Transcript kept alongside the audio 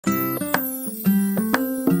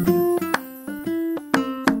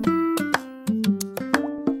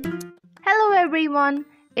everyone.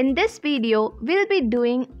 In this video, we'll be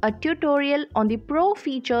doing a tutorial on the pro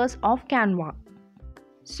features of Canva.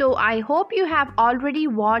 So I hope you have already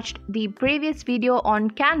watched the previous video on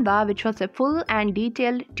Canva, which was a full and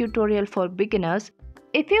detailed tutorial for beginners.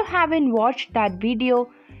 If you haven't watched that video,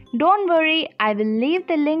 don't worry, I will leave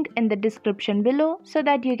the link in the description below so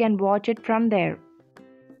that you can watch it from there.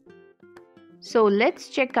 So let's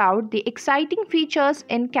check out the exciting features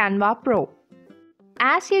in Canva Pro.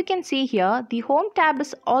 As you can see here, the Home tab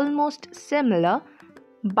is almost similar,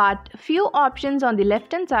 but few options on the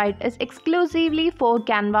left hand side is exclusively for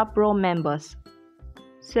Canva Pro members.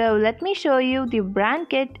 So let me show you the brand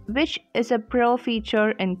kit, which is a pro feature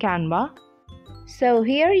in Canva. So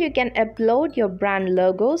here you can upload your brand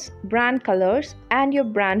logos, brand colors and your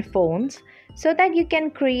brand fonts so that you can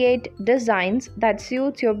create designs that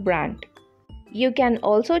suits your brand. You can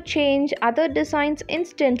also change other designs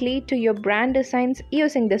instantly to your brand designs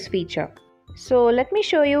using this feature. So let me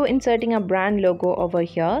show you inserting a brand logo over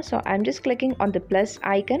here. So I'm just clicking on the plus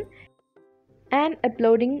icon and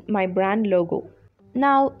uploading my brand logo.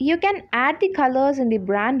 Now you can add the colors in the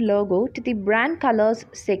brand logo to the brand colors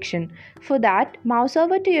section. For that, mouse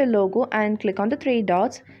over to your logo and click on the three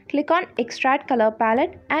dots. Click on extract color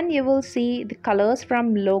palette and you will see the colors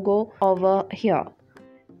from logo over here.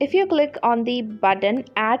 If you click on the button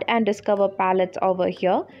Add and Discover Palettes over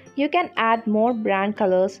here, you can add more brand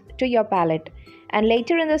colors to your palette. And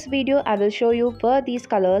later in this video, I will show you where these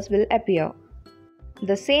colors will appear.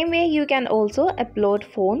 The same way you can also upload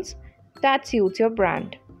fonts that suits your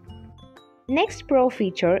brand. Next pro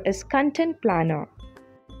feature is Content Planner.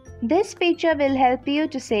 This feature will help you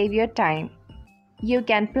to save your time. You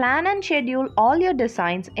can plan and schedule all your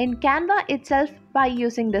designs in Canva itself by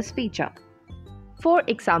using this feature. For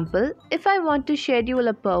example, if I want to schedule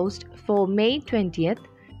a post for May 20th,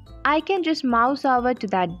 I can just mouse over to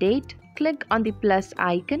that date, click on the plus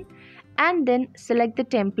icon and then select the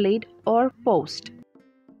template or post.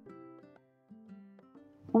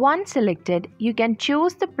 Once selected, you can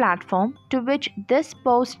choose the platform to which this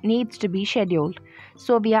post needs to be scheduled.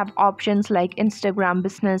 So we have options like Instagram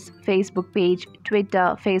business, Facebook page,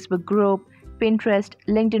 Twitter, Facebook group, Pinterest,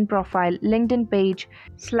 LinkedIn profile, LinkedIn page,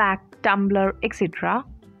 Slack, Tumblr, etc.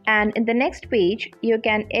 And in the next page, you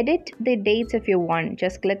can edit the dates if you want.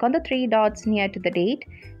 Just click on the three dots near to the date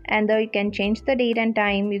and there you can change the date and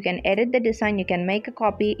time. You can edit the design, you can make a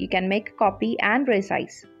copy, and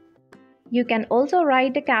resize. You can also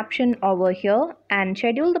write a caption over here and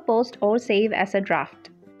schedule the post or save as a draft.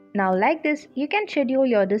 Now like this, you can schedule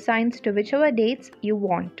your designs to whichever dates you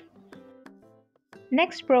want.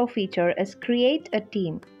 Next pro feature is Create a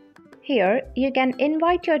Team. Here, you can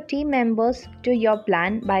invite your team members to your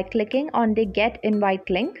plan by clicking on the Get Invite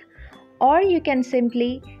link, or you can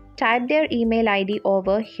simply type their email ID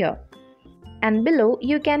over here. And below,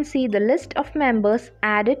 you can see the list of members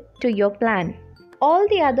added to your plan. All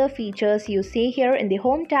the other features you see here in the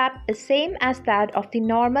Home tab is same as that of the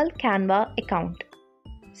normal Canva account.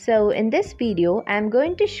 So in this video, I am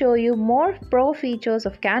going to show you more pro features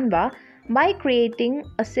of Canva by creating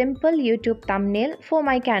a simple YouTube thumbnail for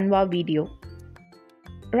my Canva video.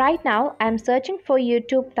 Right now, I am searching for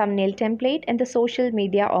YouTube thumbnail template in the social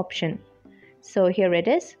media option. So here it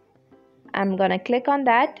is. I'm gonna click on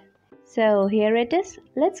that. So here it is.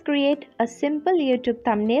 Let's create a simple YouTube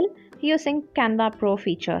thumbnail using Canva Pro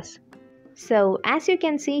features. So as you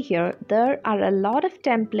can see here, there are a lot of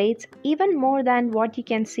templates, even more than what you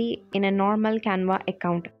can see in a normal Canva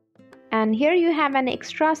account. And here you have an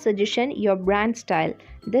extra suggestion, your brand style.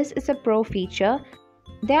 This is a pro feature.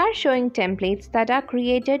 They are showing templates that are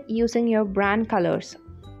created using your brand colors.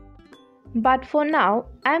 But for now,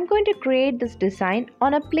 I am going to create this design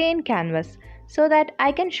on a plain canvas so that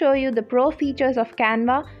I can show you the pro features of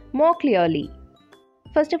Canva more clearly.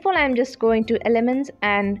 First of all, I am just going to Elements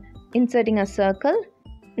and inserting a circle.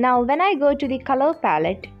 Now when I go to the color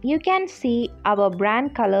palette, you can see our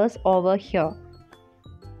brand colors over here.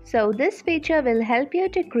 So this feature will help you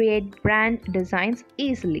to create brand designs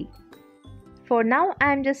easily. For now,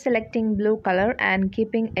 I am just selecting blue color and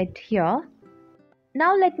keeping it here.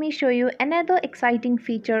 Now let me show you another exciting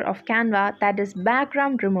feature of Canva, that is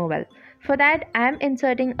background removal. For that, I am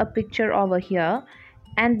inserting a picture over here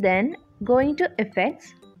and then going to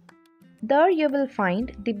Effects. There you will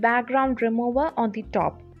find the background remover on the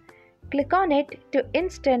top. Click on it to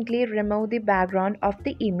instantly remove the background of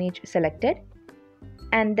the image selected.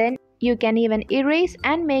 And then you can even erase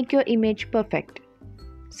and make your image perfect.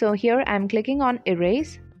 So here I am clicking on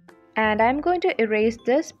Erase and I am going to erase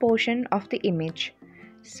this portion of the image.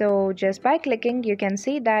 So just by clicking, you can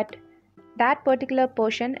see that that particular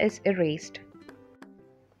portion is erased.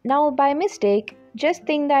 Now by mistake, Just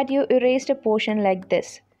think that you erased a portion like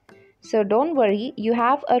this. So don't worry, you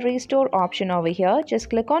have a restore option over here. Just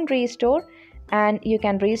click on restore and you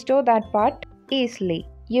can restore that part easily.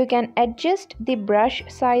 You can adjust the brush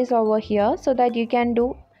size over here so that you can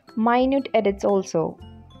do minute edits also.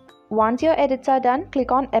 Once your edits are done,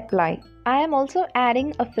 click on apply. I am also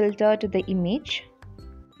adding a filter to the image.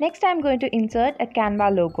 Next, I am going to insert a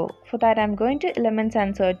Canva logo. For that, I am going to Elements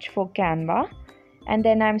and search for Canva. And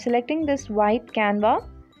then I am selecting this white Canva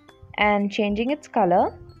and changing its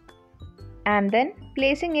color. And then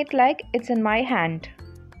placing it like it's in my hand.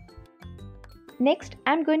 Next,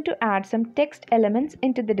 I am going to add some text elements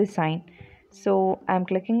into the design. So I am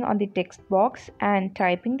clicking on the text box and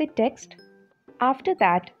typing the text. After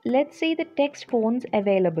that, let's see the text fonts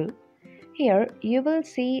available. Here you will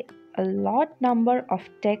see a lot number of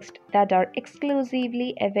text that are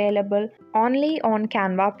exclusively available only on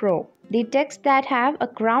Canva Pro. The text that have a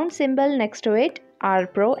crown symbol next to it are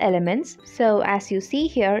Pro elements. So as you see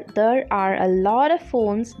here, there are a lot of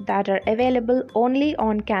fonts that are available only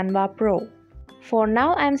on Canva Pro. For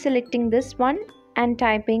now, I am selecting this one and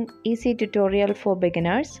typing Easy Tutorial for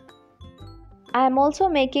Beginners. I am also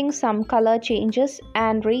making some color changes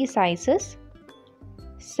and resizes.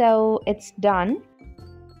 So it's done.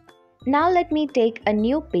 Now let me take a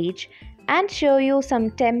new page and show you some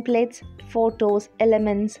templates, photos,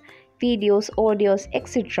 elements, videos, audios,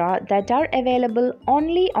 etc. that are available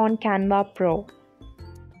only on Canva Pro.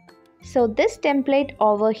 So this template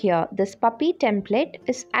over here, this puppy template,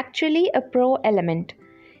 is actually a Pro element.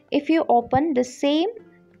 If you open the same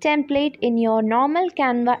template in your normal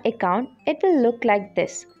Canva account, it will look like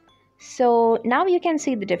this. So now you can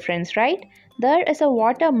see the difference, right? There is a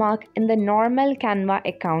watermark in the normal Canva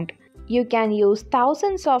account. You can use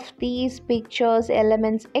thousands of these pictures,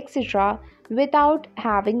 elements, etc. without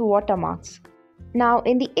having watermarks. Now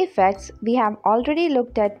in the effects, we have already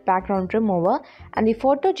looked at background remover and the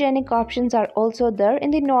photogenic options are also there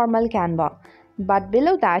in the normal Canva. But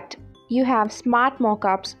below that, you have smart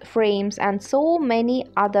mockups, frames and so many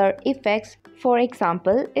other effects. For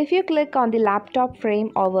example, if you click on the laptop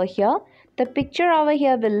frame over here, the picture over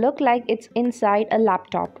here will look like it's inside a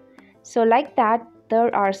laptop. So like that,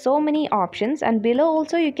 there are so many options, and below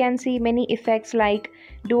also you can see many effects like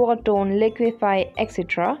duotone, liquify,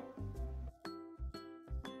 etc.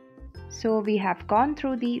 So we have gone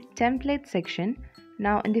through the template section.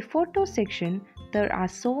 Now in the photo section, there are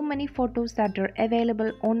so many photos that are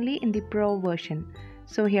available only in the Pro version.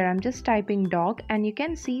 So here I'm just typing dog and you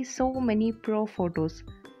can see so many Pro photos.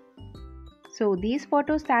 So these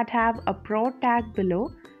photos that have a Pro tag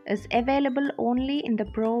below is available only in the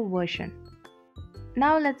Pro version.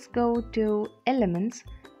 Now let's go to Elements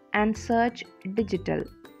and search Digital.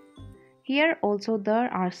 Here also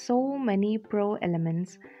there are so many Pro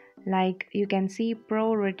elements, like you can see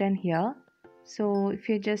Pro written here. So if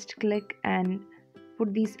you just click and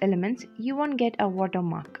put these elements, you won't get a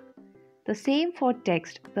watermark. The same for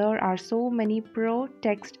text. There are so many Pro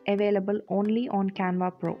text available only on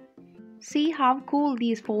Canva Pro. See how cool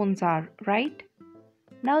these fonts are, right?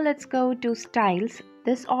 Now let's go to Styles.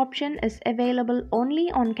 This option is available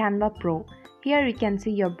only on Canva Pro. Here you can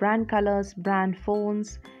see your brand colors, brand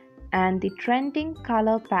fonts, and the trending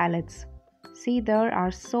color palettes. See, there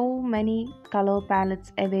are so many color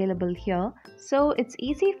palettes available here. So it's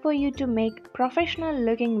easy for you to make professional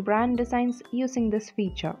looking brand designs using this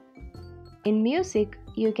feature. In music,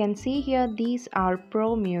 you can see here these are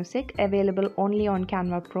Pro music available only on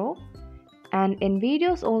Canva Pro. And in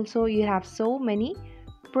videos also you have so many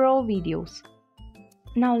Pro videos.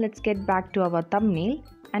 Now let's get back to our thumbnail,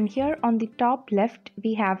 and here on the top left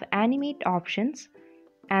we have Animate options,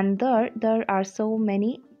 and there are so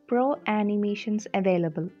many Pro animations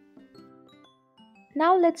available.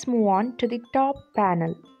 Now let's move on to the top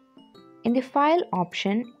panel. In the file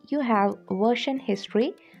option you have version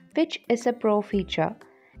history, which is a Pro feature.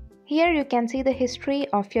 Here you can see the history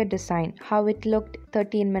of your design, how it looked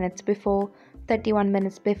 13 minutes before, 31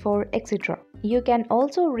 minutes before, etc. You can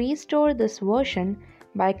also restore this version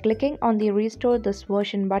by clicking on the Restore this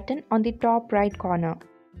version button on the top right corner.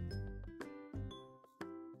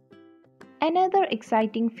 Another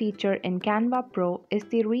exciting feature in Canva Pro is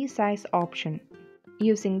the Resize option.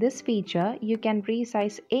 Using this feature, you can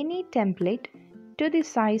resize any template to the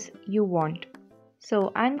size you want.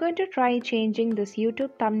 So I'm going to try changing this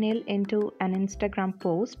YouTube thumbnail into an Instagram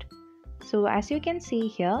post. So as you can see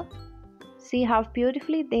here, see how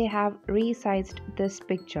beautifully they have resized this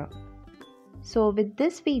picture. So with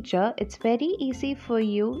this feature, it's very easy for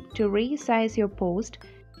you to resize your post,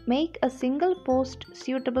 make a single post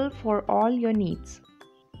suitable for all your needs.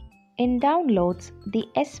 In downloads, the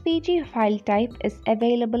SVG file type is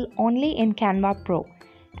available only in Canva Pro,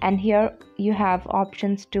 and here you have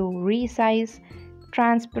options to resize,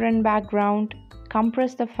 transparent background,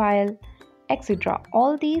 compress the file, etc.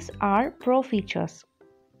 All these are Pro features.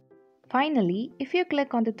 Finally, if you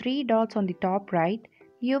click on the three dots on the top right,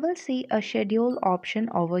 you will see a schedule option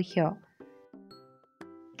over here.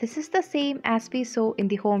 This is the same as we saw in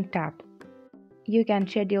the Home tab. You can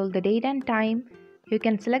schedule the date and time. You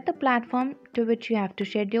can select the platform to which you have to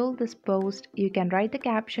schedule this post. You can write the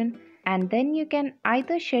caption, and then you can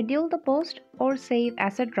either schedule the post or save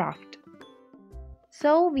as a draft.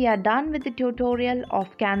 So we are done with the tutorial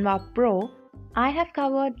of Canva Pro. I have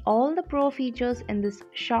covered all the Pro features in this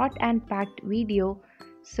short and packed video.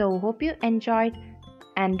 So hope you enjoyed,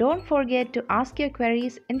 and don't forget to ask your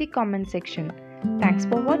queries in the comment section. Thanks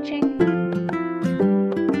for watching.